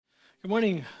Good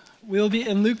morning. We'll be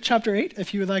in Luke chapter 8,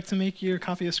 if you would like to make your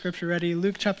copy of Scripture ready.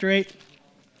 Luke chapter 8.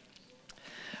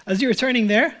 As you're turning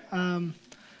there, I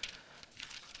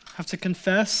have to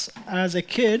confess, as a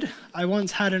kid, I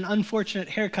once had an unfortunate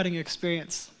haircutting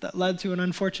experience that led to an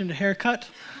unfortunate haircut,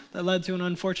 that led to an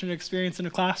unfortunate experience in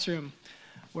a classroom,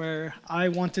 where I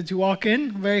wanted to walk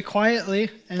in very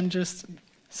quietly and just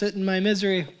sit in my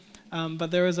misery. But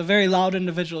there was a very loud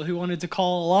individual who wanted to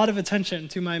call a lot of attention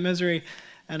to my misery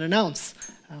and announce.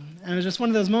 And it was just one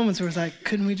of those moments where it's like,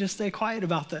 couldn't we just stay quiet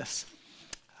about this?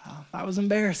 That was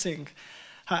embarrassing.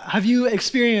 Have you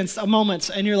experienced a moment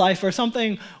in your life where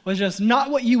something was just not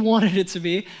what you wanted it to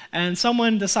be, and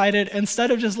someone decided, instead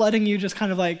of just letting you just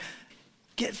kind of like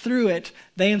get through it,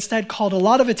 they instead called a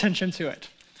lot of attention to it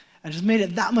and just made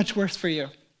it that much worse for you?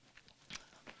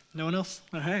 No one else?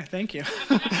 Okay, thank you.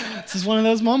 This is one of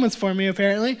those moments for me,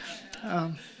 apparently.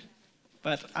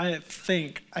 But I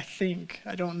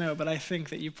don't know, but I think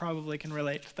that you probably can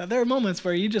relate. That there are moments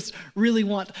where you just really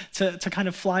want to kind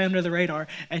of fly under the radar,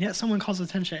 and yet someone calls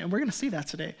attention. And we're going to see that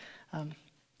today.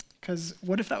 Because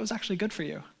what if that was actually good for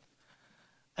you?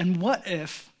 And what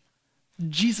if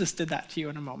Jesus did that to you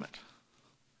in a moment?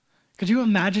 Could you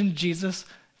imagine Jesus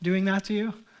doing that to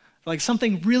you? Like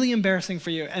something really embarrassing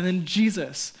for you, and then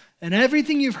Jesus, and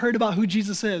everything you've heard about who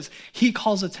Jesus is, he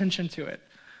calls attention to it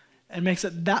and makes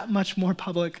it that much more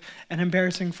public and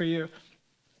embarrassing for you.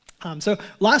 So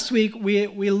last week,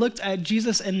 we looked at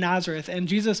Jesus in Nazareth, and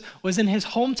Jesus was in his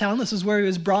hometown. This is where he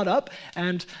was brought up,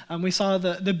 and we saw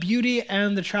the beauty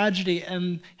and the tragedy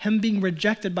and him being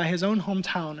rejected by his own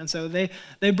hometown. And so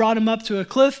they brought him up to a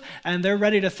cliff, and they're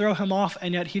ready to throw him off,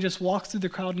 and yet he just walks through the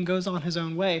crowd and goes on his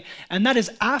own way. And that is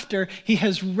after he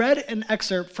has read an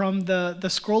excerpt from the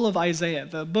scroll of Isaiah,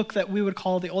 the book that we would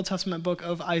call the Old Testament book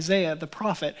of Isaiah, the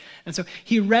prophet. And so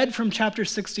he read from chapter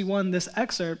 61 this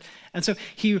excerpt, and so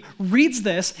he reads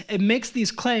this, it makes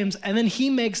these claims, and then he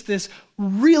makes this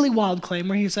really wild claim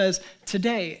where he says,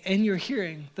 today, in your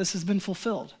hearing, this has been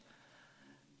fulfilled.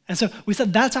 And so we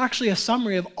said that's actually a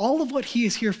summary of all of what he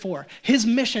is here for. His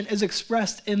mission is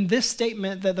expressed in this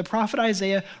statement that the prophet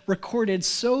Isaiah recorded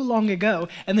so long ago,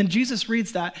 and then Jesus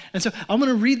reads that. And so I'm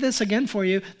going to read this again for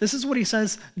you. This is what he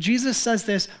says. Jesus says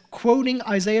this, quoting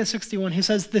Isaiah 61. He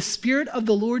says, "The Spirit of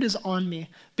the Lord is on me,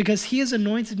 because he has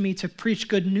anointed me to preach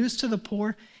good news to the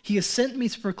poor. He has sent me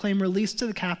to proclaim release to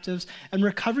the captives and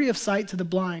recovery of sight to the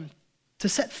blind, to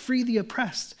set free the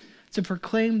oppressed, to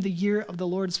proclaim the year of the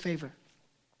Lord's favor."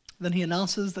 Then he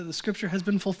announces that the scripture has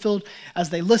been fulfilled as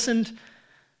they listened.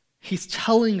 He's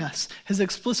telling us his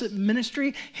explicit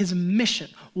ministry, his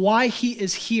mission, why he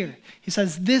is here. He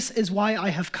says, this is why I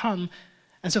have come.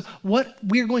 And so what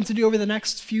we're going to do over the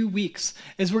next few weeks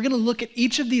is we're going to look at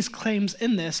each of these claims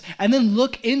in this and then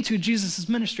look into Jesus'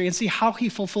 ministry and see how he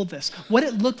fulfilled this, what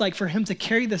it looked like for him to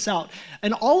carry this out.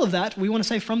 And all of that, we want to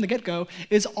say from the get-go,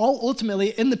 is all ultimately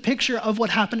in the picture of what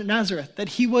happened at Nazareth, that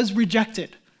he was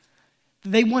rejected.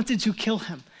 They wanted to kill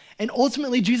him. And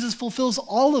ultimately, Jesus fulfills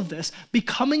all of this,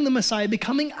 becoming the Messiah,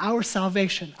 becoming our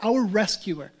salvation, our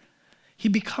rescuer. He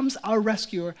becomes our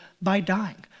rescuer by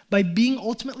dying, by being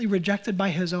ultimately rejected by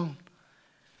his own,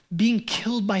 being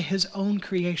killed by his own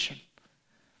creation.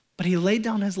 But he laid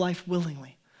down his life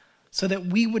willingly so that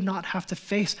we would not have to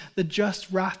face the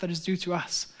just wrath that is due to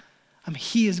us.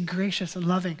 He is gracious and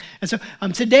loving. And so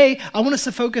today, I want us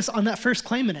to focus on that first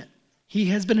claim in it. He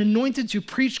has been anointed to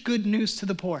preach good news to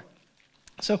the poor.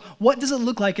 So what does it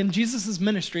look like in Jesus'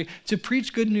 ministry to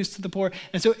preach good news to the poor?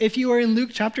 And so if you are in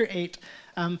Luke chapter 8,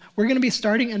 we're going to be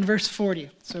starting in verse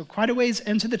 40. So quite a ways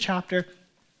into the chapter.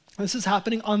 This is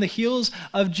happening on the heels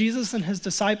of Jesus and his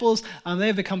disciples. They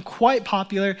have become quite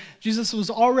popular. Jesus was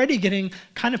already getting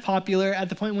kind of popular at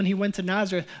the point when he went to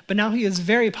Nazareth, but now he is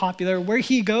very popular. Where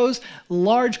he goes,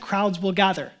 large crowds will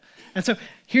gather. And so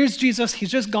here's Jesus. He's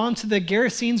just gone to the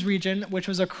Gerasenes region, which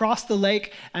was across the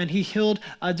lake, and he healed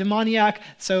a demoniac.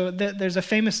 So there's a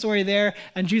famous story there,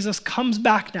 and Jesus comes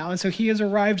back now. And so he has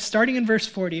arrived, starting in verse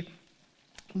 40.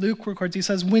 Luke records, he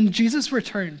says, "When Jesus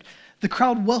returned, the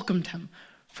crowd welcomed him,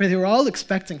 for they were all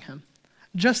expecting him.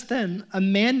 Just then, a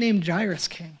man named Jairus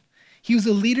came. He was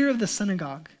a leader of the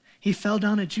synagogue. He fell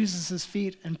down at Jesus'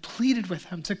 feet and pleaded with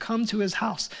him to come to his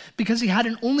house because he had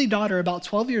an only daughter about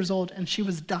 12 years old and she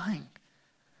was dying.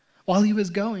 While he was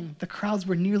going, the crowds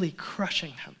were nearly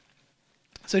crushing him.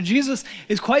 So Jesus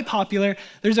is quite popular.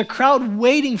 There's a crowd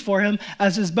waiting for him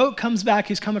as his boat comes back.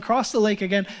 He's come across the lake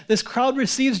again. This crowd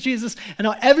receives Jesus, and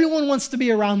now everyone wants to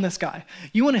be around this guy.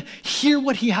 You want to hear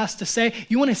what he has to say.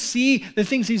 You want to see the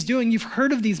things he's doing. You've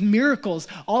heard of these miracles,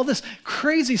 all this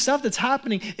crazy stuff that's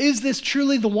happening. Is this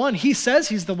truly the one? He says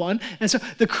he's the one. And so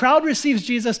the crowd receives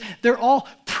Jesus. They're all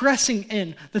pressing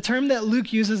in. The term that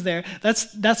Luke uses there,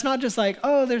 that's not just like,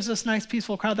 oh, there's this nice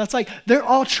peaceful crowd. That's like they're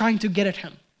all trying to get at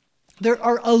him. There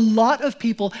are a lot of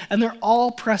people, and they're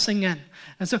all pressing in.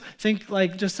 And so think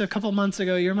like just a couple months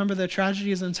ago, you remember the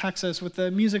tragedies in Texas with the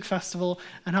music festival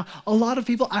and how a lot of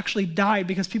people actually died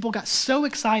because people got so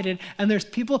excited, and there's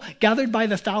people gathered by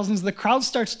the thousands. The crowd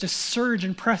starts to surge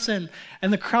and press in,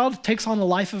 and the crowd takes on a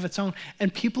life of its own,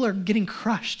 and people are getting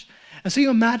crushed. And so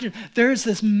you imagine there's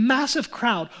this massive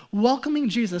crowd welcoming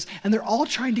Jesus, and they're all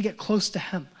trying to get close to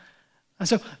him. And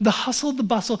so the hustle, the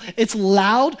bustle, it's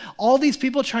loud. All these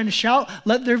people trying to shout,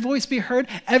 let their voice be heard.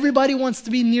 Everybody wants to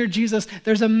be near Jesus.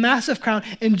 There's a massive crowd,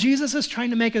 and Jesus is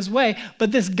trying to make his way.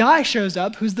 But this guy shows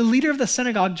up who's the leader of the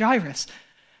synagogue, Jairus.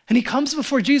 And he comes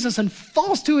before Jesus and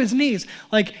falls to his knees.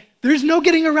 Like, there's no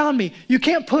getting around me. You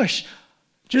can't push.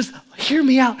 Just hear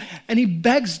me out. And he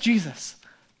begs Jesus,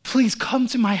 please come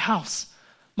to my house.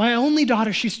 My only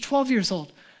daughter, she's 12 years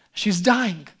old. She's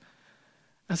dying.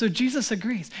 And so Jesus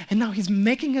agrees. And now he's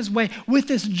making his way with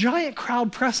this giant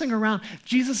crowd pressing around.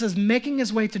 Jesus is making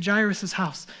his way to Jairus'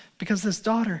 house because this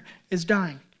daughter is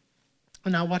dying.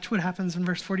 And now watch what happens in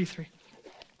verse 43.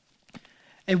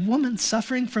 A woman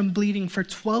suffering from bleeding for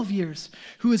 12 years,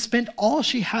 who had spent all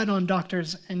she had on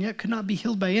doctors and yet could not be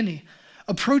healed by any,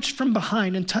 approached from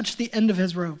behind and touched the end of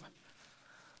his robe.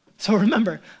 So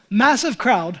remember, massive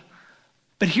crowd,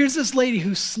 but here's this lady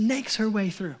who snakes her way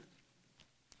through.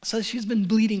 Says she's been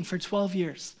bleeding for 12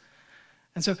 years.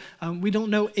 And so we don't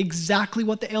know exactly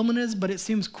what the ailment is, but it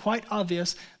seems quite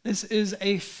obvious. This is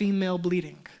a female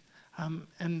bleeding.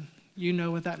 And you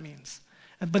know what that means.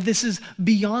 But this is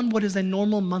beyond what is a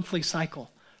normal monthly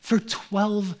cycle. For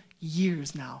 12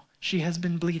 years now, she has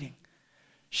been bleeding.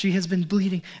 She has been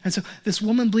bleeding. And so this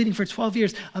woman bleeding for 12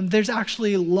 years, there's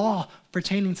actually law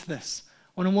pertaining to this.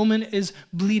 When a woman is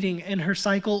bleeding in her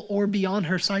cycle or beyond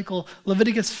her cycle,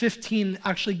 Leviticus 15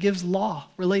 actually gives law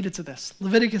related to this.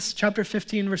 Leviticus chapter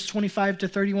 15, verse 25 to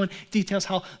 31 details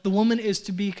how the woman is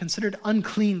to be considered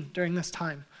unclean during this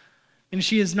time. And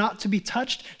she is not to be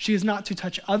touched. She is not to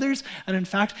touch others. And in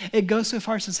fact, it goes so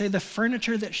far as to say the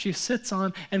furniture that she sits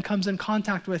on and comes in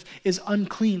contact with is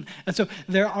unclean. And so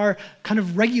there are kind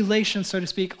of regulations, so to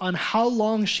speak, on how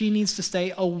long she needs to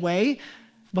stay away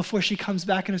before she comes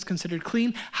back and is considered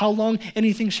clean, how long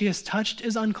anything she has touched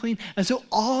is unclean. And so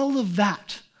all of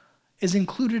that is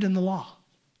included in the law.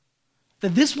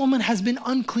 That this woman has been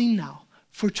unclean now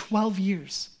for 12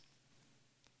 years.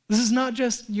 This is not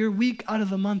just your week out of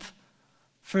the month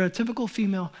for a typical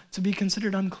female to be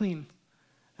considered unclean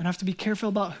and have to be careful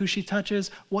about who she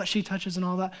touches, what she touches, and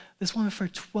all that. This woman for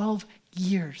 12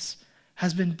 years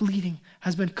has been bleeding,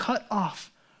 has been cut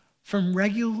off from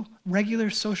regular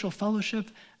social fellowship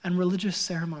and religious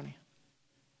ceremony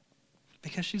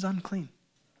because she's unclean.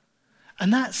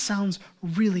 And that sounds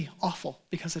really awful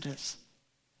because it is.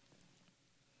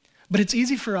 But it's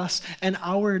easy for us in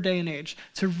our day and age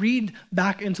to read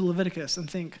back into Leviticus and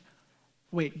think,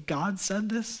 wait, God said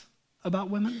this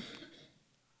about women?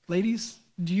 Ladies,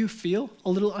 do you feel a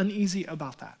little uneasy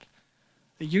about that?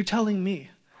 That you're telling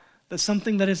me that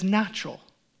something that is natural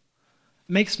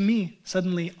makes me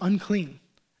suddenly unclean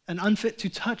and unfit to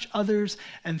touch others,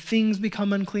 and things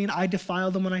become unclean. I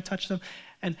defile them when I touch them.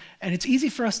 And it's easy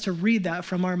for us to read that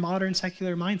from our modern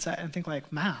secular mindset and think like,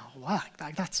 wow,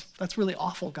 that's really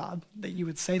awful, God, that you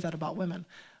would say that about women.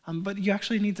 But you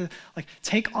actually need to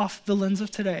take off the lens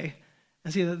of today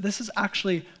and see that this is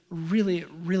actually really,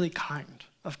 really kind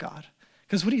of God.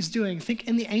 Because what he's doing, think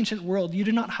in the ancient world, you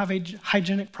did not have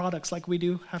hygienic products like we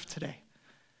do have today.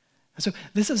 And so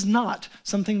this is not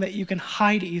something that you can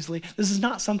hide easily. This is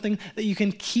not something that you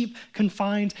can keep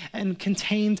confined and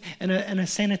contained in a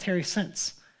sanitary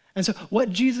sense. And so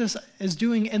what Jesus is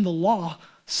doing in the law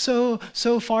so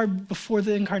far before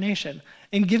the incarnation,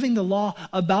 in giving the law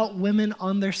about women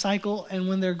on their cycle and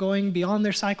when they're going beyond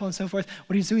their cycle and so forth,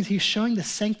 what he's doing is he's showing the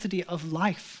sanctity of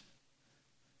life.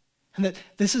 And that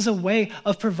this is a way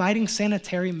of providing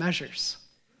sanitary measures.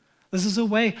 This is a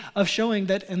way of showing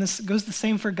that, and this goes the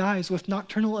same for guys with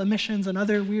nocturnal emissions and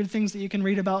other weird things that you can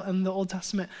read about in the Old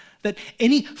Testament, that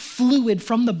any fluid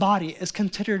from the body is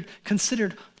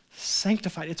considered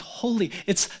sanctified. It's holy.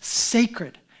 It's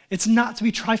sacred. It's not to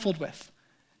be trifled with.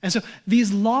 And so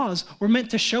these laws were meant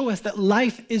to show us that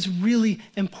life is really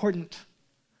important.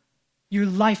 your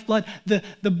lifeblood,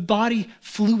 the body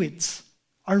fluids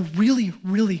are really,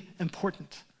 really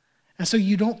important. And so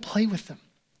you don't play with them.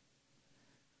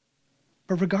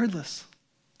 But regardless,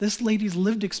 this lady's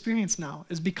lived experience now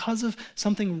is because of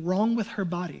something wrong with her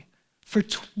body. For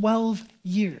 12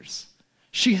 years,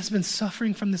 she has been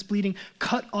suffering from this bleeding,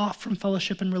 cut off from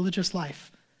fellowship and religious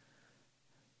life.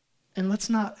 And let's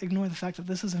not ignore the fact that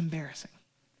this is embarrassing.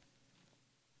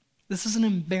 This is an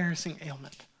embarrassing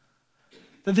ailment.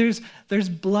 That there's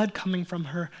blood coming from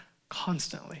her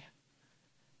constantly.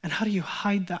 And how do you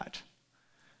hide that?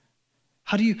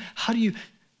 How do you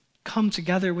come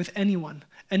together with anyone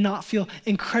and not feel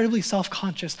incredibly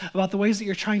self-conscious about the ways that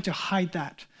you're trying to hide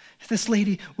that? This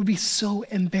lady would be so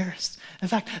embarrassed. In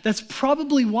fact, that's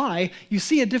probably why you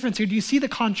see a difference here. Do you see the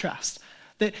contrast?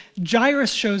 That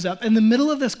Jairus shows up in the middle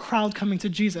of this crowd coming to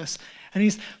Jesus, and he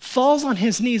falls on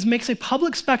his knees, makes a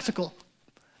public spectacle,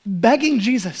 begging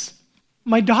Jesus,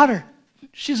 my daughter,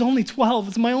 she's only 12,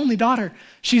 it's my only daughter.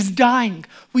 She's dying.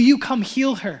 Will you come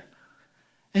heal her?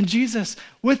 And Jesus,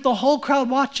 with the whole crowd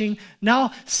watching,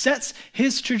 now sets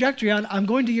his trajectory on, I'm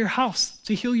going to your house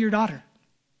to heal your daughter.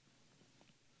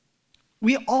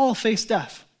 We all face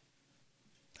death.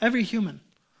 Every human.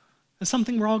 It's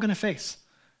something we're all going to face.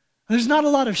 There's not a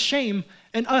lot of shame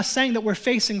in us saying that we're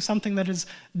facing something that is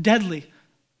deadly.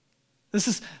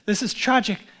 This is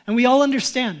tragic, and we all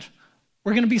understand.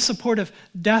 We're going to be supportive.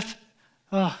 Death,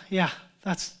 oh yeah,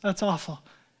 that's awful.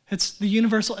 It's the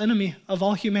universal enemy of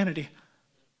all humanity.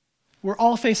 We're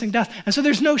all facing death. And so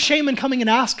there's no shame in coming and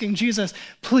asking Jesus,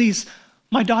 please,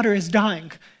 my daughter is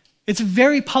dying. It's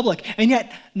very public. And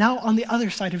yet, now on the other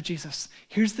side of Jesus,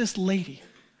 here's this lady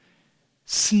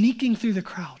sneaking through the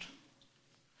crowd.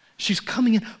 She's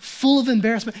coming in full of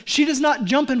embarrassment. She does not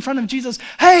jump in front of Jesus.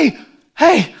 Hey,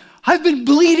 I've been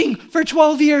bleeding for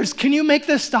 12 years. Can you make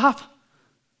this stop?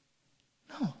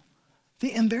 No.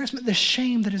 The embarrassment, the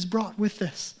shame that is brought with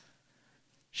this.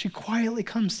 She quietly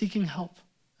comes seeking help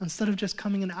instead of just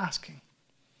coming and asking.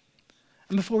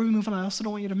 And before we move on, I also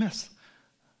don't want you to miss.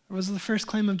 It was the first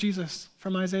claim of Jesus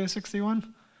from Isaiah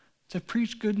 61, to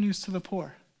preach good news to the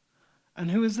poor. And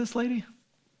who is this lady?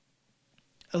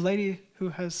 A lady who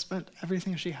has spent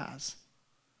everything she has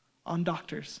on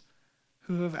doctors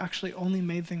who have actually only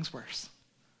made things worse.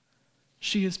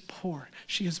 She is poor.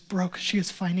 She is broke. She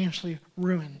is financially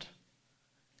ruined.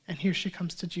 And here she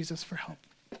comes to Jesus for help.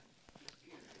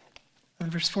 In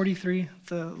verse 43,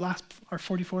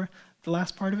 44, the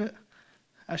last part of it,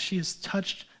 as she has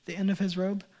touched the end of his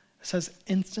robe, it says,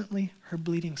 instantly her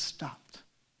bleeding stopped.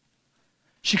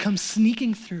 She comes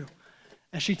sneaking through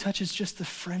as she touches just the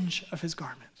fringe of his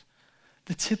garment,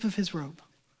 the tip of his robe,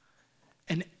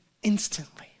 and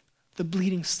instantly the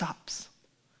bleeding stops.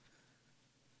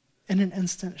 In an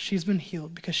instant, she's been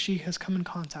healed because she has come in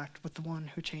contact with the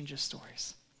one who changes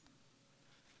stories.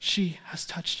 She has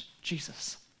touched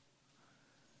Jesus.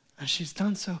 And she's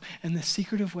done so in this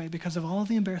secretive way because of all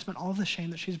the embarrassment, all the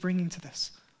shame that she's bringing to this.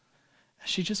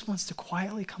 She just wants to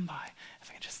quietly come by, if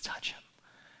I can just touch him.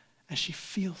 And she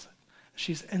feels it.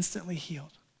 She's instantly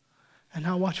healed. And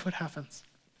now watch what happens.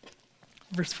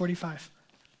 Verse 45.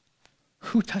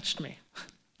 Who touched me?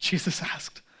 Jesus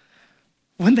asked.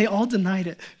 When they all denied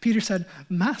it, Peter said,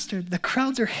 Master, the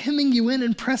crowds are hemming you in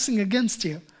and pressing against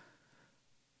you.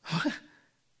 What?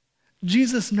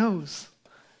 Jesus knows.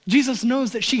 Jesus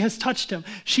knows that she has touched him.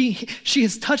 She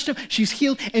has touched him. She's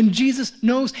healed. And Jesus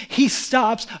knows. He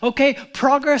stops. Okay,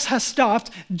 progress has stopped.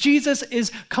 Jesus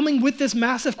is coming with this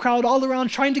massive crowd all around,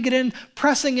 trying to get in,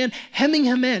 pressing in, hemming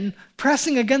him in,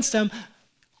 pressing against him.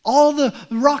 All the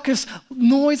raucous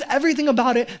noise, everything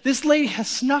about it. This lady has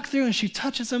snuck through and she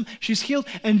touches him. She's healed.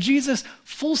 And Jesus,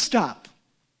 full stop.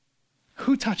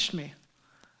 Who touched me?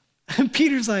 And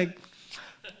Peter's like,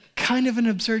 kind of an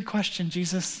absurd question,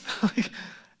 Jesus. Like,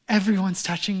 everyone's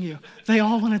touching you. They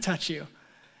all want to touch you.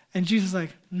 And Jesus is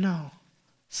like, no,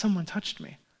 someone touched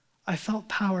me. I felt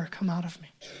power come out of me.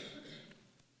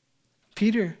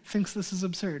 Peter thinks this is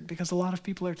absurd because a lot of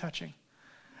people are touching.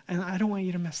 And I don't want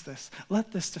you to miss this.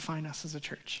 Let this define us as a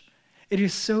church. It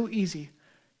is so easy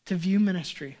to view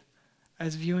ministry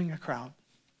as viewing a crowd.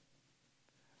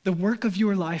 The work of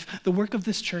your life, the work of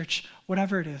this church,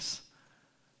 whatever it is,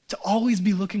 to always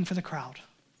be looking for the crowd.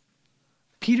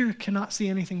 Peter cannot see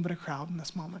anything but a crowd in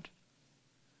this moment.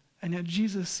 And yet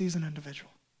Jesus sees an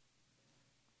individual.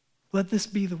 Let this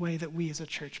be the way that we as a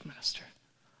church minister.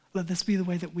 Let this be the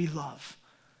way that we love.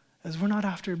 As we're not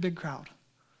after a big crowd.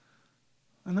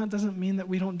 And that doesn't mean that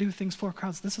we don't do things for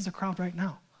crowds. This is a crowd right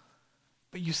now.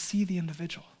 But you see the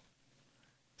individual.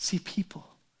 See people.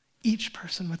 Each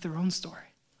person with their own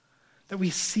story. that we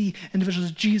see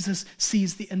individuals. Jesus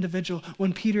sees the individual.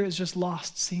 When Peter is just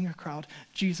lost seeing a crowd,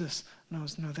 Jesus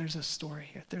knows, no, there's a story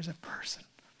here. There's a person.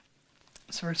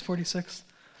 So verse 46,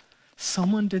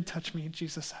 someone did touch me,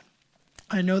 Jesus said.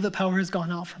 I know that power has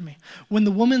gone out from me. When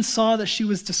the woman saw that she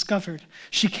was discovered,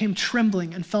 she came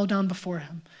trembling and fell down before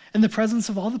him. In the presence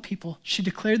of all the people, she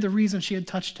declared the reason she had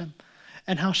touched him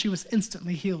and how she was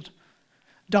instantly healed.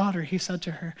 Daughter, he said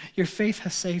to her, your faith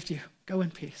has saved you. Go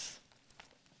in peace.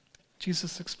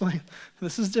 Jesus explained,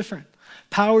 this is different.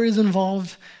 Power is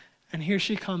involved, and here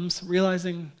she comes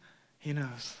realizing he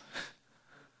knows.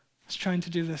 He's trying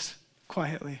to do this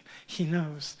quietly. He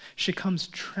knows. She comes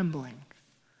trembling.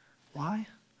 Why?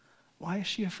 Why is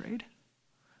she afraid?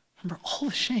 Remember all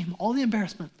the shame, all the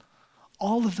embarrassment,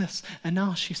 all of this, and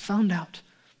now she's found out.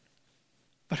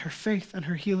 But her faith and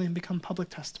her healing become public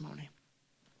testimony.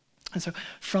 And so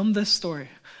from this story,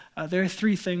 there are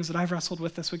three things that I've wrestled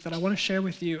with this week that I want to share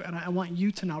with you, and I want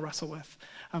you to now wrestle with.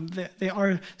 They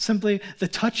are simply the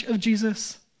touch of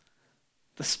Jesus,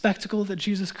 the spectacle that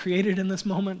Jesus created in this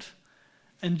moment,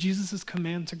 and Jesus'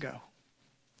 command to go.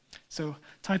 So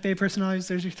type A personalities,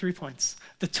 there's your 3 points.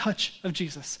 The touch of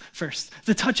Jesus first.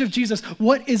 The touch of Jesus.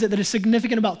 What is it that is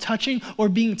significant about touching or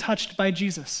being touched by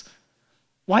Jesus?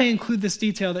 Why include this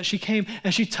detail that she came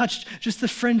and she touched just the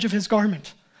fringe of his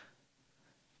garment?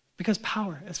 Because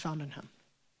power is found in him.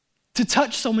 To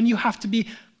touch someone, you have to be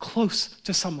close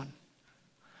to someone.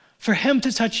 For him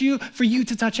to touch you, for you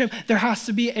to touch him, there has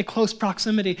to be a close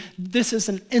proximity. This is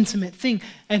an intimate thing.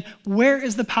 And where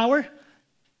is the power?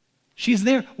 She's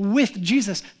there with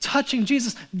Jesus, touching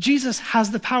Jesus. Jesus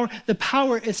has the power. The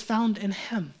power is found in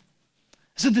him.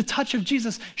 So the touch of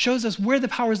Jesus shows us where the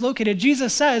power is located.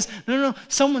 Jesus says, no,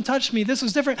 someone touched me. This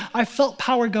was different. I felt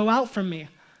power go out from me.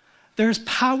 There's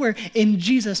power in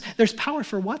Jesus. There's power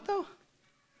for what, though?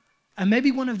 And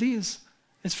maybe one of these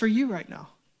is for you right now.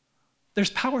 There's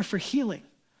power for healing,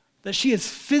 that she is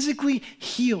physically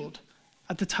healed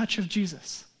at the touch of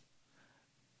Jesus.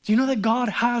 Do you know that God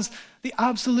has the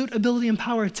absolute ability and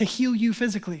power to heal you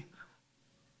physically?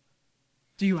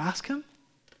 Do you ask him?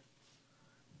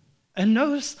 And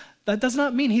notice that does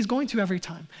not mean he's going to every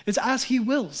time. It's as he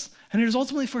wills. And it is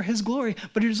ultimately for his glory,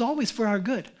 but it is always for our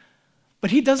good. But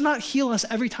he does not heal us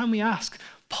every time we ask.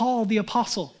 Paul, the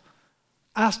apostle,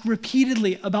 asked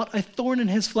repeatedly about a thorn in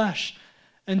his flesh.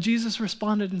 And Jesus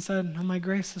responded and said, no, my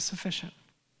grace is sufficient.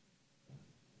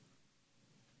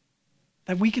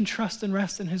 That we can trust and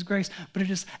rest in his grace, but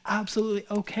it is absolutely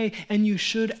okay, and you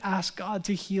should ask God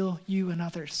to heal you and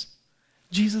others.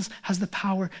 Jesus has the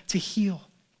power to heal.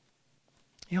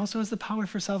 He also has the power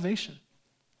for salvation.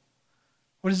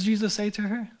 What does Jesus say to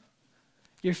her?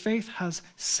 Your faith has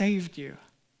saved you.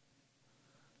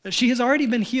 That she has already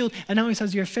been healed, and now he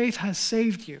says, your faith has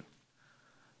saved you.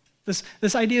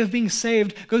 This idea of being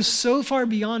saved goes so far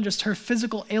beyond just her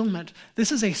physical ailment.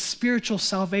 This is a spiritual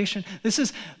salvation. This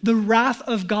is the wrath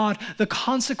of God, the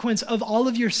consequence of all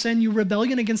of your sin, your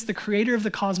rebellion against the creator of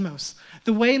the cosmos.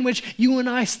 The way in which you and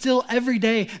I still every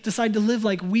day decide to live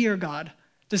like we are God,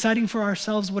 deciding for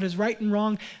ourselves what is right and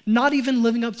wrong, not even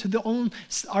living up to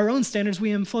our own standards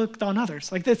we inflict on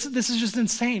others. Like this is just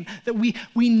insane, that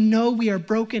we know we are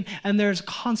broken and there's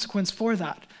consequence for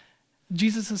that.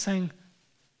 Jesus is saying,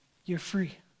 you're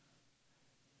free.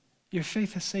 Your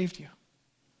faith has saved you.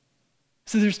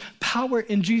 So there's power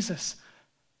in Jesus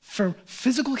for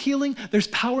physical healing. There's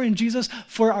power in Jesus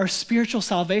for our spiritual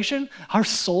salvation, our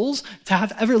souls to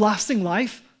have everlasting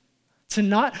life, to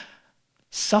not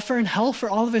suffer in hell for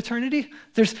all of eternity.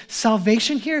 There's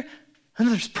salvation here, and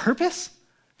there's purpose.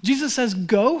 Jesus says,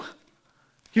 go.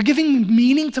 You're giving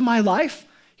meaning to my life.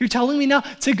 You're telling me now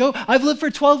to go. I've lived for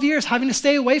 12 years having to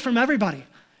stay away from everybody,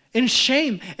 in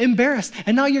shame, embarrassed,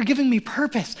 and now you're giving me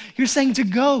purpose. You're saying to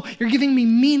go, you're giving me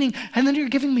meaning, and then you're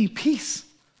giving me peace.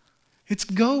 It's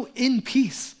go in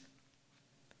peace.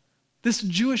 This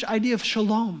Jewish idea of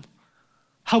shalom,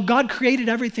 how God created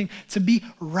everything to be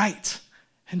right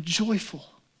and joyful,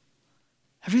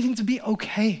 everything to be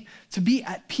okay, to be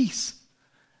at peace.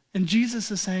 And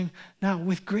Jesus is saying, now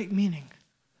with great meaning,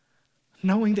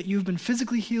 knowing that you've been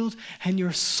physically healed and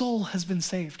your soul has been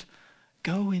saved,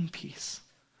 go in peace.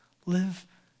 Live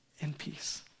in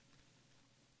peace.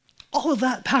 All of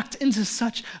that packed into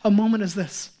such a moment as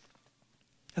this,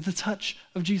 at the touch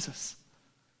of Jesus.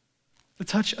 The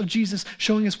touch of Jesus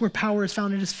showing us where power is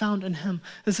found. It is found in him.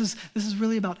 This is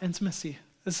really about intimacy.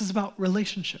 This is about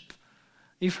relationship.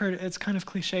 You've heard it's kind of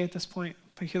cliche at this point,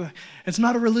 but it's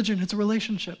not a religion, it's a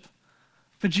relationship.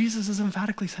 But Jesus is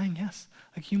emphatically saying, yes,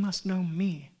 like you must know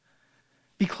me.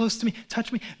 Be close to me,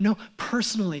 touch me. No,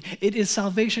 personally. It is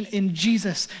salvation in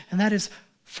Jesus, and that is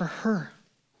for her.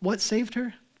 what saved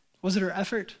her? Was it her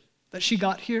effort that she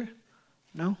got here?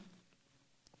 No.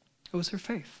 It was her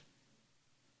faith.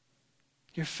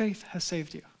 Your faith has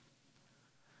saved you.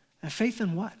 And faith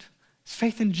in what? It's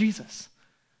faith in Jesus.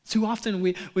 Too often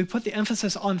we put the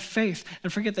emphasis on faith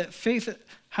and forget that faith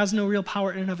has no real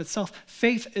power in and of itself.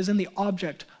 Faith is in the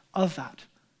object of that.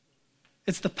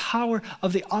 It's the power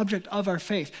of the object of our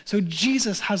faith. So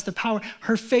Jesus has the power.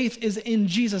 Her faith is in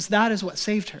Jesus. That is what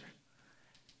saved her.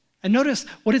 And notice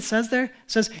what it says there. It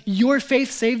says, your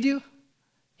faith saved you.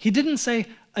 He didn't say,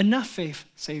 enough faith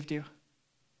saved you.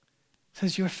 It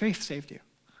says, your faith saved you.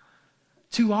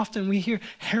 Too often we hear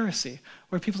heresy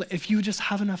where people say, if you just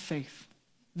have enough faith,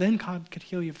 then God could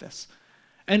heal you of this.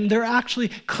 And there are actually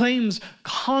claims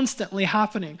constantly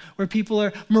happening where people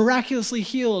are miraculously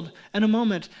healed in a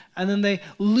moment and then they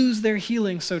lose their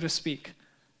healing, so to speak.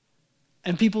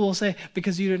 And people will say,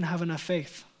 because you didn't have enough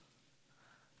faith.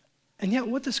 And yet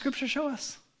what does Scripture show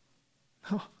us?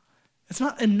 No, it's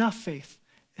not enough faith.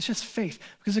 It's just faith.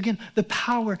 Because again, the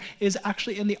power is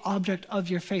actually in the object of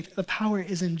your faith. The power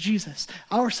is in Jesus.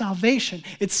 Our salvation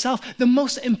itself, the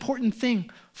most important thing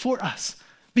for us.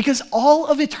 Because all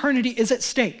of eternity is at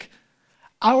stake.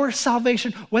 Our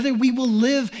salvation, whether we will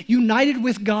live united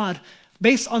with God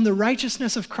based on the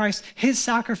righteousness of Christ, his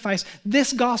sacrifice,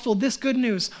 this gospel, this good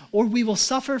news, or we will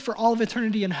suffer for all of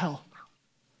eternity in hell.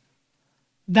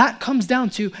 That comes down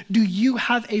to, do you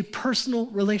have a personal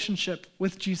relationship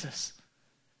with Jesus?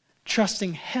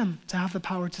 Trusting him to have the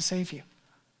power to save you.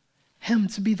 Him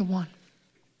to be the one.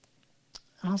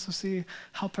 And also see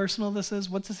how personal this is.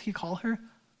 What does he call her?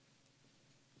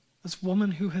 This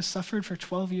woman who has suffered for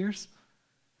 12 years,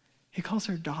 he calls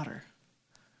her daughter,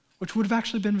 which would have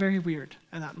actually been very weird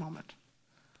in that moment.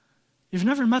 You've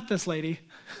never met this lady.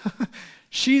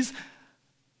 She's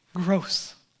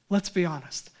gross, let's be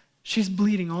honest. She's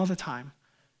bleeding all the time.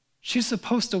 She's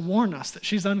supposed to warn us that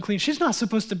she's unclean. She's not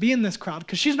supposed to be in this crowd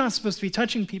because she's not supposed to be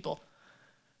touching people.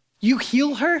 You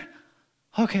heal her?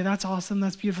 Okay, that's awesome,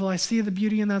 that's beautiful. I see the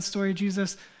beauty in that story,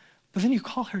 Jesus. But then you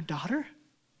call her daughter?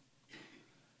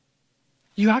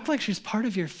 You act like she's part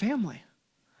of your family.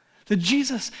 That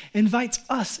Jesus invites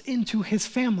us into his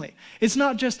family. It's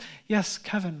not just, yes,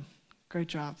 Kevin, great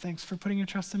job. Thanks for putting your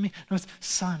trust in me. No, it's,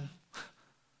 son,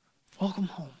 welcome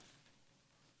home.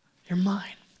 You're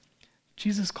mine.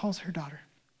 Jesus calls her daughter.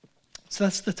 So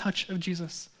that's the touch of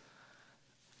Jesus.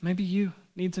 Maybe you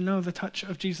need to know the touch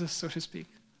of Jesus, so to speak.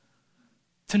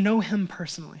 To know him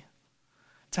personally.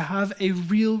 To have a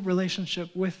real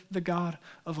relationship with the God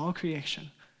of all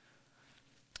creation.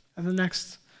 And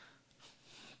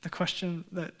the question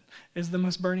that is the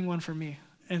most burning one for me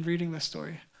in reading this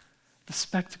story, the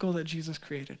spectacle that Jesus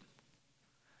created.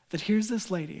 That here's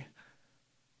this lady,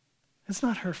 it's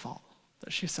not her fault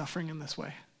that she's suffering in this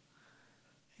way.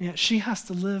 And yet she has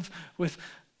to live with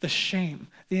the shame,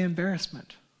 the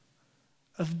embarrassment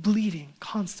of bleeding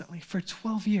constantly for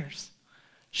 12 years.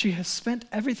 She has spent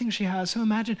everything she has. So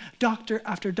imagine doctor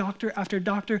after doctor after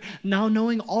doctor, now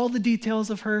knowing all the details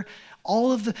of her,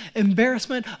 all of the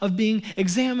embarrassment of being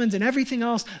examined and everything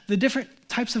else, the different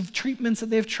types of treatments that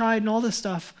they've tried and all this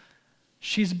stuff.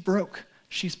 She's broke.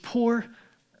 She's poor.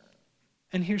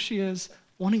 And here she is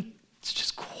wanting to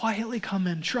just quietly come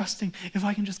in, trusting, if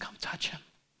I can just come touch him,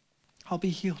 I'll be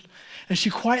healed. And she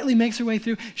quietly makes her way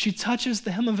through. She touches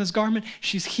the hem of his garment.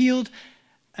 She's healed.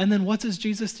 And then what does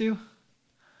Jesus do?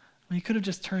 He could have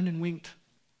just turned and winked.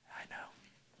 I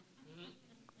know.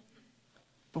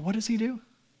 But what does he do?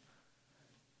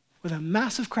 With a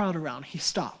massive crowd around, he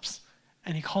stops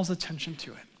and he calls attention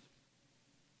to it.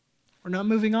 We're not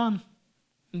moving on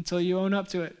until you own up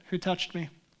to it. Who touched me?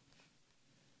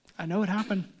 I know it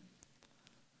happened.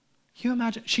 Can you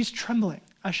imagine? She's trembling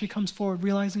as she comes forward,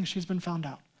 realizing she's been found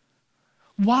out.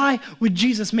 Why would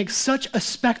Jesus make such a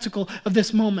spectacle of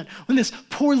this moment when this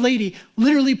poor lady,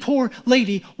 literally poor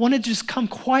lady, wanted to just come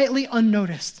quietly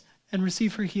unnoticed and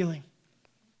receive her healing?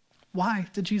 Why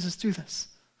did Jesus do this?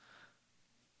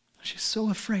 She's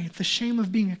so afraid, the shame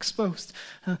of being exposed.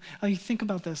 You think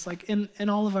about this, like in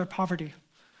all of our poverty.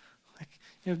 Like,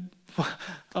 you know,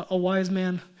 a wise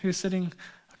man who's sitting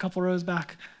a couple rows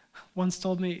back once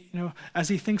told me, as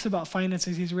he thinks about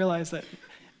finances, he's realized that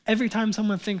every time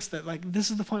someone thinks that, like, this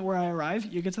is the point where I arrive,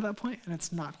 you get to that point, and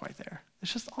it's not quite there.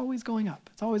 It's just always going up.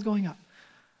 It's always going up.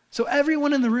 So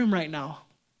everyone in the room right now,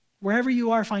 wherever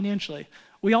you are financially,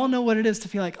 we all know what it is to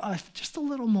feel like, oh, just a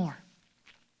little more.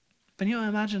 But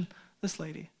imagine this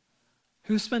lady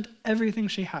who spent everything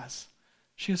she has.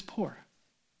 She is poor.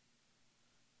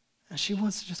 And she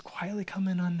wants to just quietly come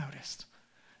in unnoticed.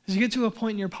 As you get to a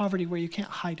point in your poverty where you can't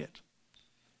hide it,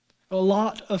 a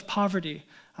lot of poverty.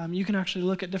 You can actually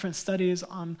look at different studies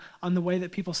on the way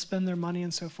that people spend their money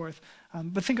and so forth.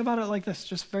 But think about it like this,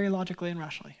 just very logically and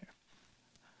rationally here.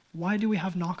 Why do we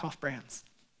have knockoff brands?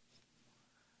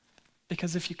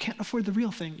 Because if you can't afford the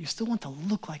real thing, you still want to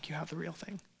look like you have the real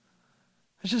thing.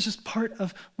 It's just part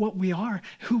of what we are,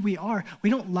 who we are. We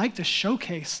don't like to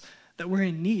showcase that we're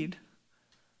in need.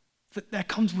 That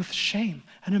comes with shame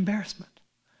and embarrassment.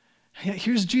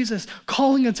 Here's Jesus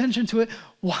calling attention to it.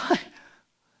 Why?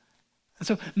 And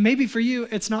so maybe for you,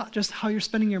 it's not just how you're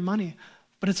spending your money,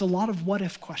 but it's a lot of what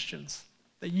if questions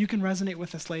that you can resonate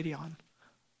with this lady on.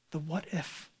 The what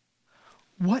if.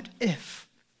 What if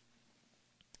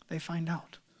they find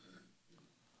out?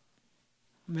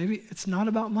 Maybe it's not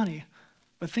about money,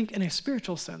 but think in a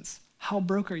spiritual sense. How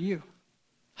broke are you?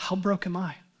 How broke am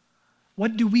I?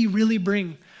 What do we really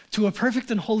bring to a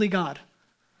perfect and holy God?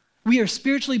 We are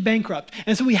spiritually bankrupt.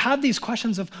 And so we have these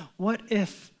questions of what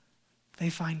if they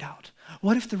find out?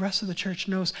 What if the rest of the church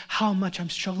knows how much I'm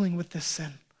struggling with this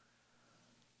sin?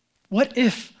 What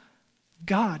if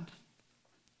God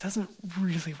doesn't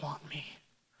really want me?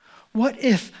 What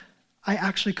if I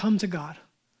actually come to God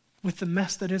with the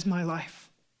mess that is my life?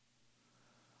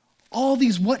 All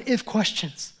these what if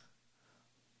questions.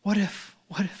 What if,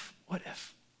 what if, what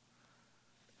if?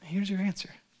 And here's your answer.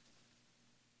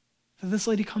 So this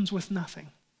lady comes with nothing.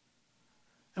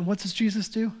 And what does Jesus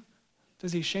do?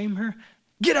 Does he shame her?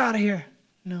 Get out of here.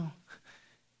 No.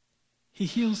 He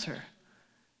heals her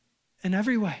in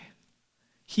every way.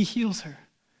 He heals her.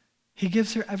 He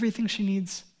gives her everything she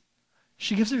needs.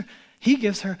 He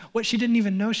gives her what she didn't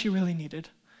even know she really needed.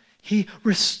 He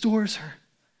restores her.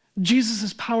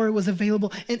 Jesus' power was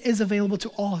available and is available to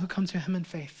all who come to him in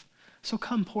faith. So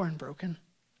come poor and broken.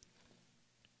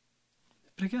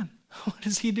 But again, what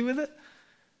does he do with it?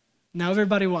 Now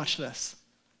everybody watch this.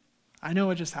 I know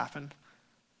what just happened.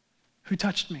 Who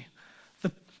touched me?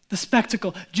 The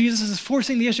spectacle. Jesus is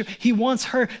forcing the issue. He wants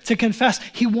her to confess.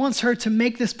 He wants her to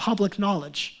make this public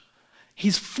knowledge.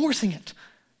 He's forcing it.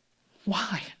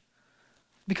 Why?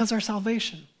 Because our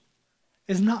salvation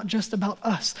is not just about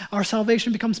us. Our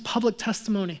salvation becomes public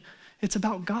testimony. It's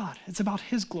about God. It's about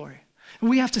his glory. And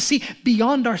we have to see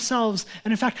beyond ourselves.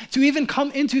 And in fact, to even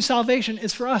come into salvation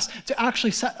is for us to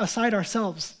actually set aside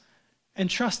ourselves and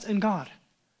trust in God.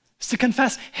 It's to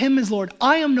confess him as Lord.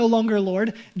 I am no longer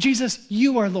Lord. Jesus,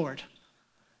 you are Lord.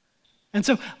 And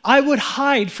so I would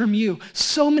hide from you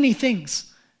so many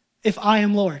things if I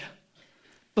am Lord.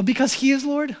 But because he is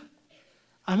Lord,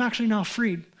 I'm actually now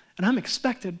freed. And I'm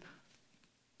expected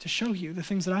to show you the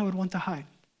things that I would want to hide.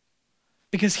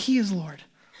 Because he is Lord.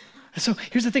 And so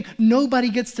here's the thing. Nobody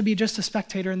gets to be just a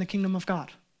spectator in the kingdom of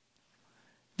God.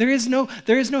 There is no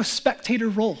spectator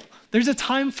role. There's a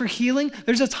time for healing.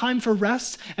 There's a time for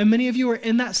rest. And many of you are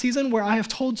in that season where I have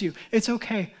told you, it's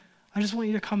okay. I just want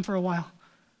you to come for a while.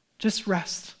 Just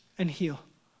rest and heal.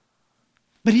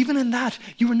 But even in that,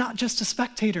 you are not just a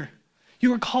spectator.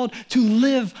 You are called to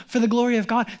live for the glory of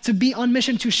God, to be on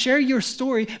mission, to share your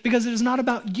story, because it is not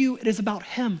about you, it is about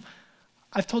him.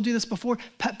 I've told you this before,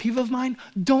 pet peeve of mine,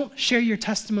 don't share your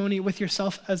testimony with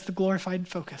yourself as the glorified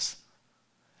focus.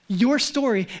 Your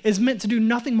story is meant to do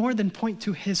nothing more than point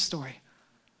to his story.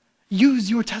 Use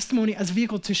your testimony as a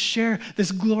vehicle to share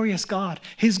this glorious God,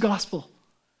 his gospel.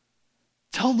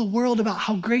 Tell the world about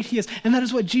how great he is. And that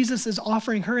is what Jesus is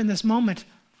offering her in this moment.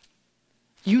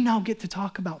 You now get to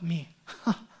talk about me.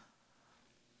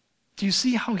 Do you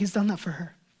see how he's done that for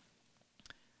her?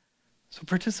 So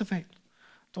participate.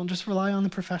 Don't just rely on the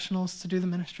professionals to do the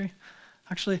ministry.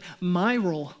 Actually, my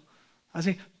role as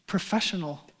a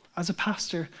professional, as a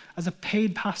pastor, as a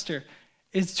paid pastor,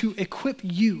 is to equip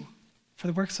you for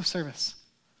the works of service.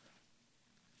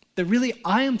 That really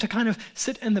I am to kind of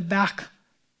sit in the back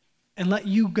and let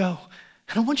you go.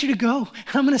 And I want you to go,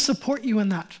 and I'm going to support you in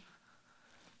that.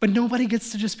 But nobody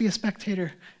gets to just be a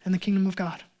spectator in the kingdom of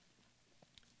God.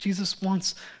 Jesus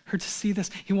wants her to see this.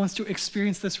 He wants to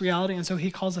experience this reality, and so he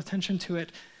calls attention to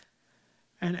it.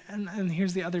 And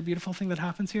here's the other beautiful thing that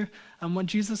happens here. What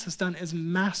Jesus has done is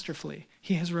masterfully,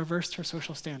 he has reversed her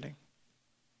social standing.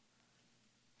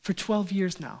 For 12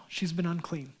 years now, she's been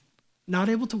unclean, not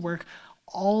able to work.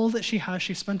 All that she has,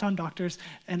 she spent on doctors,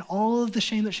 and all of the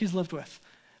shame that she's lived with.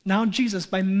 Now Jesus,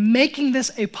 by making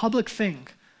this a public thing,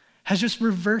 has just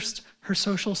reversed her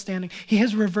social standing. He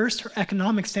has reversed her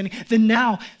economic standing. Then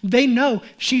now they know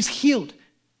she's healed.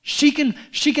 She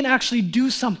can actually do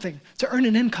something to earn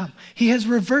an income. He has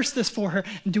reversed this for her.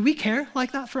 And do we care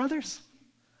like that for others?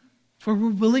 Where we're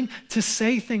willing to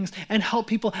say things and help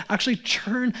people actually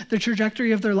turn the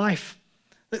trajectory of their life.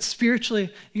 That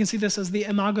spiritually, you can see this as the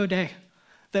Imago Dei.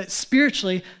 That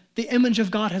spiritually, the image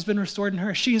of God has been restored in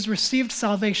her. She has received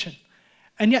salvation.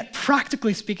 And yet,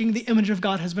 practically speaking, the image of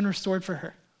God has been restored for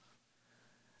her.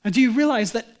 And do you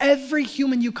realize that every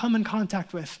human you come in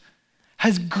contact with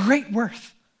has great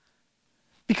worth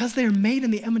because they are made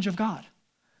in the image of God?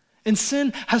 And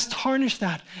sin has tarnished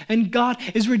that, and God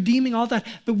is redeeming all that.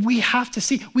 But we have to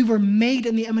see we were made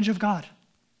in the image of God.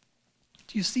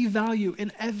 Do you see value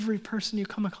in every person you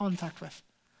come in contact with?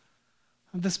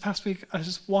 And this past week, I was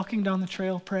just walking down the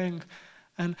trail praying,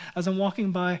 and as I'm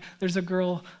walking by, there's a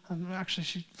girl, actually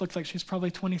she looked like she's probably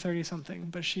 20, 30 something,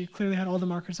 but she clearly had all the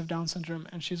markers of Down syndrome,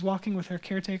 and she's walking with her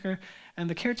caretaker, and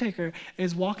the caretaker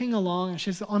is walking along, and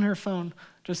she's on her phone,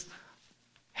 just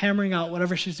hammering out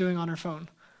whatever she's doing on her phone.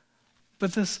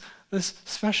 But this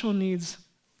special needs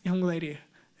young lady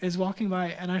is walking by,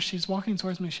 and as she's walking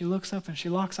towards me, she looks up and she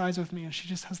locks eyes with me, and she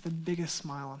just has the biggest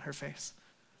smile on her face.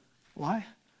 Why?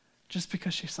 Just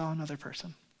because she saw another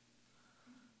person.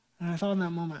 And I thought in that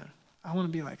moment, I want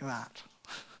to be like that,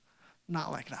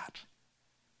 not like that.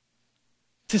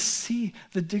 To see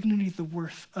the dignity, the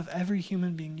worth of every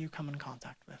human being you come in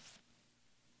contact with.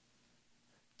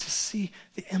 To see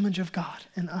the image of God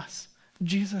in us.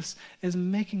 Jesus is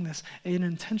making this an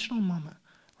intentional moment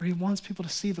where he wants people to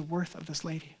see the worth of this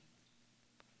lady.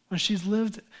 When she's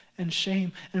lived in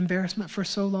shame and embarrassment for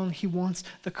so long, he wants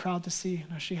the crowd to see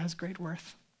that she has great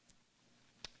worth.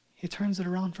 He turns it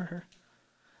around for her.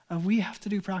 We have to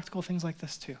do practical things like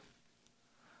this too.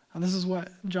 And this is what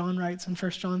John writes in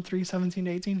 1 John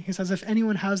 3:17-18. He says, if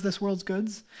anyone has this world's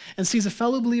goods and sees a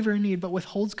fellow believer in need but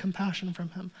withholds compassion from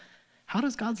him, how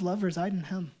does God's love reside in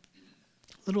him?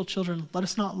 Little children, let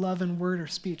us not love in word or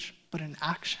speech, but in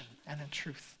action and in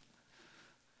truth.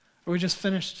 We just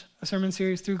finished a sermon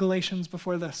series through Galatians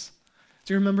before this.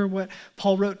 Do you remember what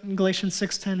Paul wrote in Galatians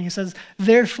 6:10? He says,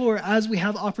 therefore, as we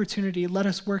have opportunity, let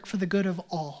us work for the good of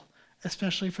all,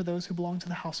 especially for those who belong to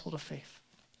the household of faith.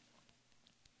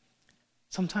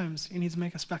 Sometimes you need to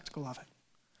make a spectacle of it.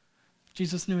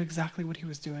 Jesus knew exactly what he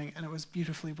was doing, and it was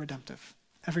beautifully redemptive,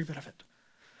 every bit of it.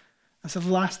 And so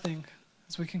the last thing,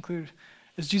 as we conclude,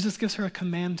 is Jesus gives her a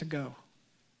command to go.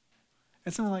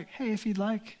 It's not like, hey, if you'd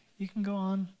like, you can go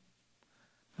on.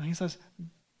 And he says,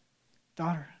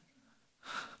 daughter,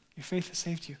 your faith has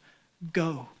saved you.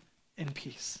 Go in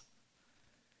peace.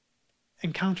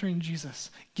 Encountering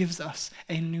Jesus gives us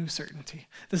a new certainty.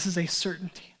 This is a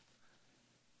certainty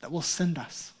that will send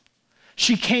us.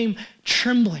 She came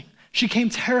trembling. She came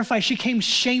terrified. She came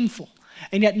shameful.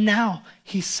 And yet now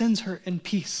he sends her in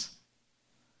peace.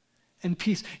 In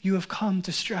peace, you have come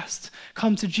distressed.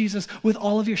 Come to Jesus with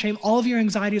all of your shame, all of your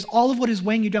anxieties, all of what is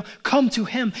weighing you down. Come to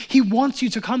him. He wants you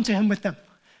to come to him with them.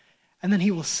 And then he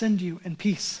will send you in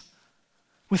peace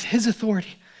with his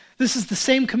authority. This is the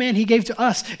same command he gave to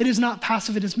us. It is not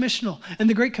passive, it is missional. And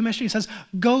the Great Commission, he says,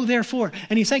 go therefore.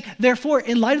 And he's saying, therefore,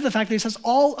 in light of the fact that he says,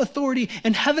 all authority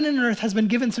in heaven and earth has been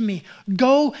given to me.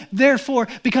 Go therefore,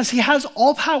 because he has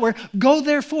all power. Go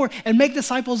therefore and make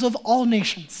disciples of all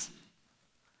nations.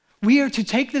 We are to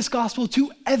take this gospel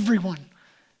to everyone.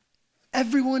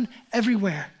 Everyone,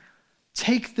 everywhere.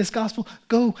 Take this gospel,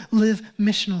 go live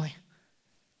missionally.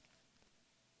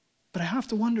 But I have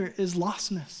to wonder, is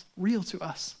lostness real to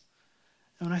us?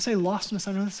 And when I say lostness,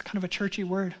 I know this is kind of a churchy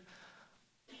word,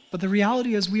 but the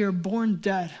reality is we are born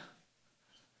dead.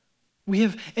 We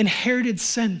have inherited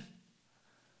sin.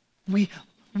 We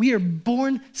are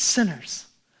born sinners.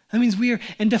 That means we are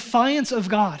in defiance of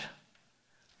God.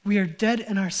 We are dead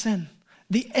in our sin.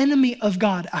 The enemy of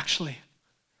God, actually.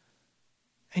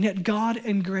 And yet God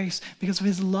in grace, because of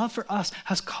his love for us,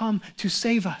 has come to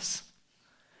save us.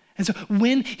 And so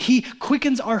when he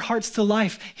quickens our hearts to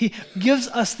life, he gives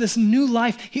us this new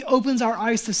life. He opens our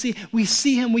eyes to see. We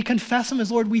see him. We confess him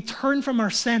as Lord. We turn from our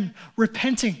sin,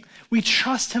 repenting. We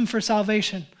trust him for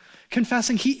salvation,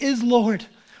 confessing he is Lord.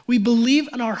 We believe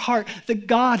in our heart that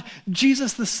God,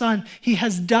 Jesus the Son, he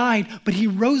has died, but he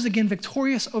rose again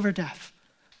victorious over death.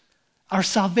 Our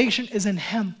salvation is in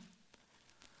him.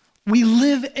 We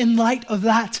live in light of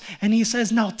that. And he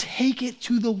says, now take it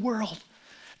to the world.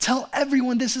 Tell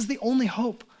everyone this is the only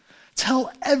hope.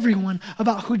 Tell everyone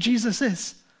about who Jesus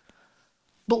is.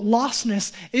 But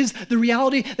lostness is the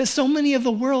reality that so many of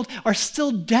the world are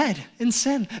still dead in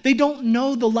sin. They don't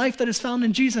know the life that is found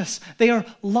in Jesus. They are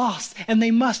lost and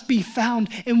they must be found.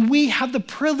 And we have the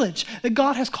privilege that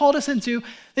God has called us into.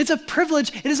 It's a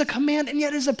privilege, it is a command, and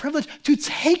yet it is a privilege to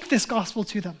take this gospel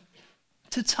to them.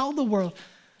 To tell the world,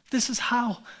 this is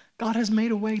how God has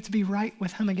made a way to be right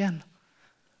with him again.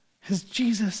 Is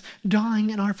Jesus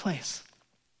dying in our place,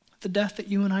 the death that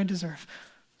you and I deserve,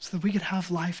 so that we could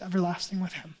have life everlasting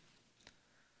with him.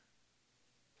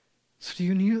 So do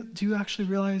you actually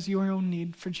realize your own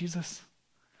need for Jesus?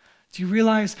 Do you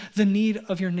realize the need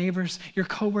of your neighbors, your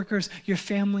coworkers, your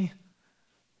family?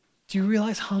 Do you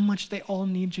realize how much they all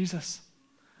need Jesus?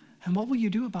 And what will you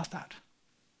do about that?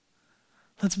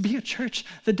 Let's be a church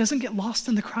that doesn't get lost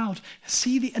in the crowd.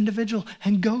 See the individual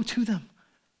and go to them.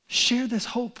 Share this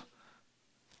hope.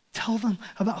 Tell them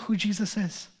about who Jesus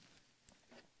is.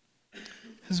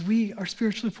 Because we are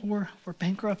spiritually poor, we're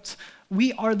bankrupt.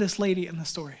 We are this lady in the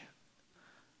story.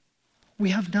 We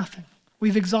have nothing.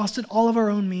 We've exhausted all of our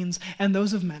own means and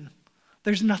those of men.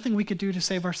 There's nothing we could do to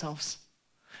save ourselves.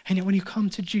 And yet when you come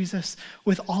to Jesus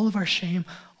with all of our shame,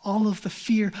 all of the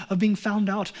fear of being found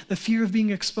out, the fear of being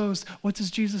exposed, what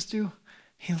does Jesus do?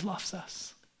 He loves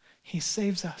us. He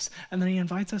saves us. And then he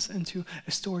invites us into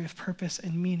a story of purpose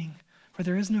and meaning where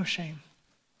there is no shame.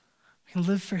 We can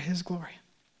live for his glory.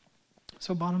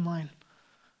 So bottom line,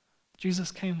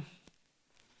 Jesus came.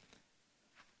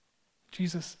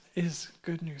 Jesus is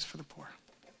good news for the poor.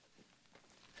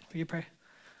 Will you pray?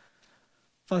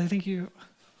 Father, thank you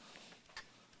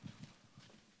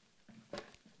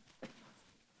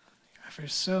for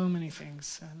so many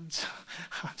things. And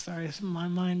I'm sorry, my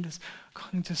mind is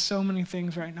going to so many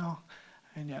things right now.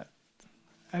 And yet,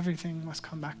 everything must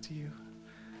come back to you.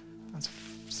 And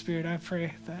Spirit, I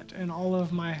pray that in all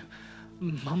of my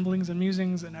mumblings and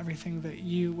musings and everything that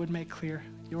you would make clear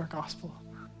your gospel.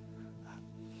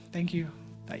 Thank you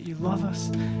that you love us.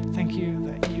 Thank you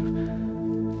that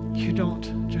you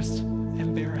don't just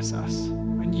embarrass us.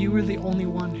 And you are the only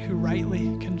one who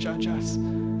rightly can judge us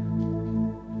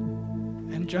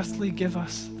and justly give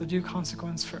us the due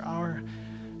consequence for our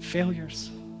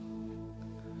failures.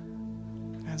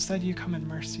 And instead, you come in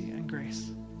mercy and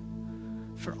grace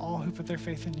for all who put their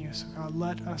faith in you. So God,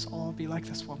 let us all be like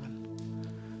this woman,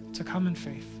 to come in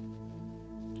faith,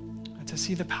 and to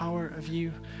see the power of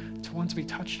you, to want to be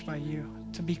touched by you,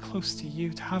 to be close to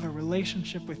you, to have a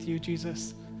relationship with you,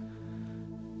 Jesus.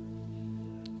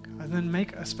 And then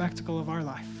make a spectacle of our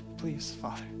life, please,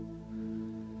 Father.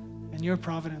 In your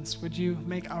providence, would you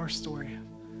make our story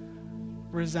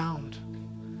resound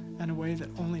in a way that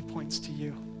only points to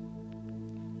you?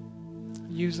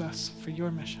 Use us for your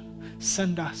mission.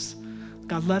 Send us.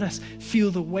 God, let us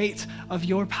feel the weight of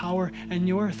your power and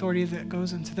your authority that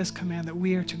goes into this command that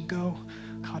we are to go.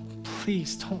 God,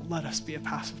 please don't let us be a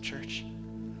passive church.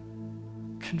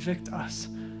 Convict us.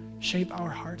 Shape our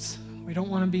hearts. We don't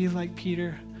want to be like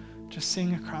Peter, just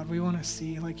seeing a crowd. We want to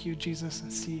see like you, Jesus,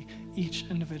 and see each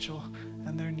individual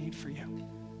and their need for you.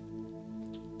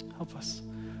 Help us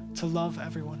to love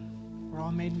everyone. We're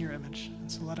all made in your image.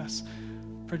 And so let us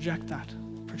project that,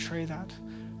 portray that,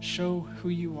 show who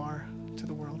you are to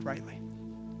the world rightly.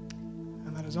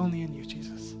 And that is only in you,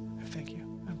 Jesus. I thank you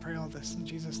and pray all this in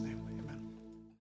Jesus' name.